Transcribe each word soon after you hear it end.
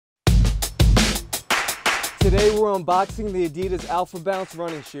Today we're unboxing the Adidas AlphaBounce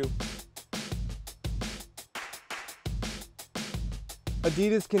running shoe.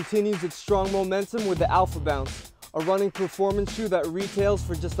 Adidas continues its strong momentum with the AlphaBounce, a running performance shoe that retails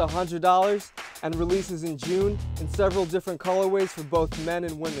for just $100 and releases in June in several different colorways for both men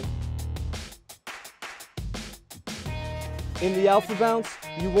and women. In the AlphaBounce,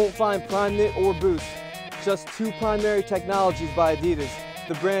 you won't find Prime Knit or Boost, just two primary technologies by Adidas,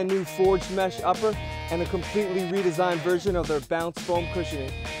 the brand new forged mesh upper and a completely redesigned version of their Bounce foam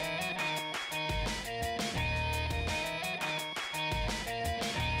cushioning.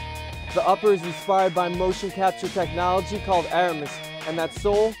 The upper is inspired by motion capture technology called Aramis, and that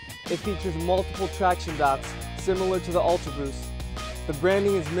sole, it features multiple traction dots, similar to the Ultra Boost. The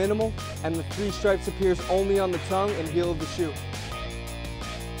branding is minimal, and the three stripes appears only on the tongue and heel of the shoe.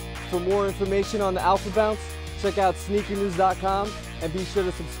 For more information on the AlphaBounce, check out sneakernews.com and be sure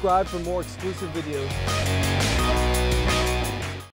to subscribe for more exclusive videos.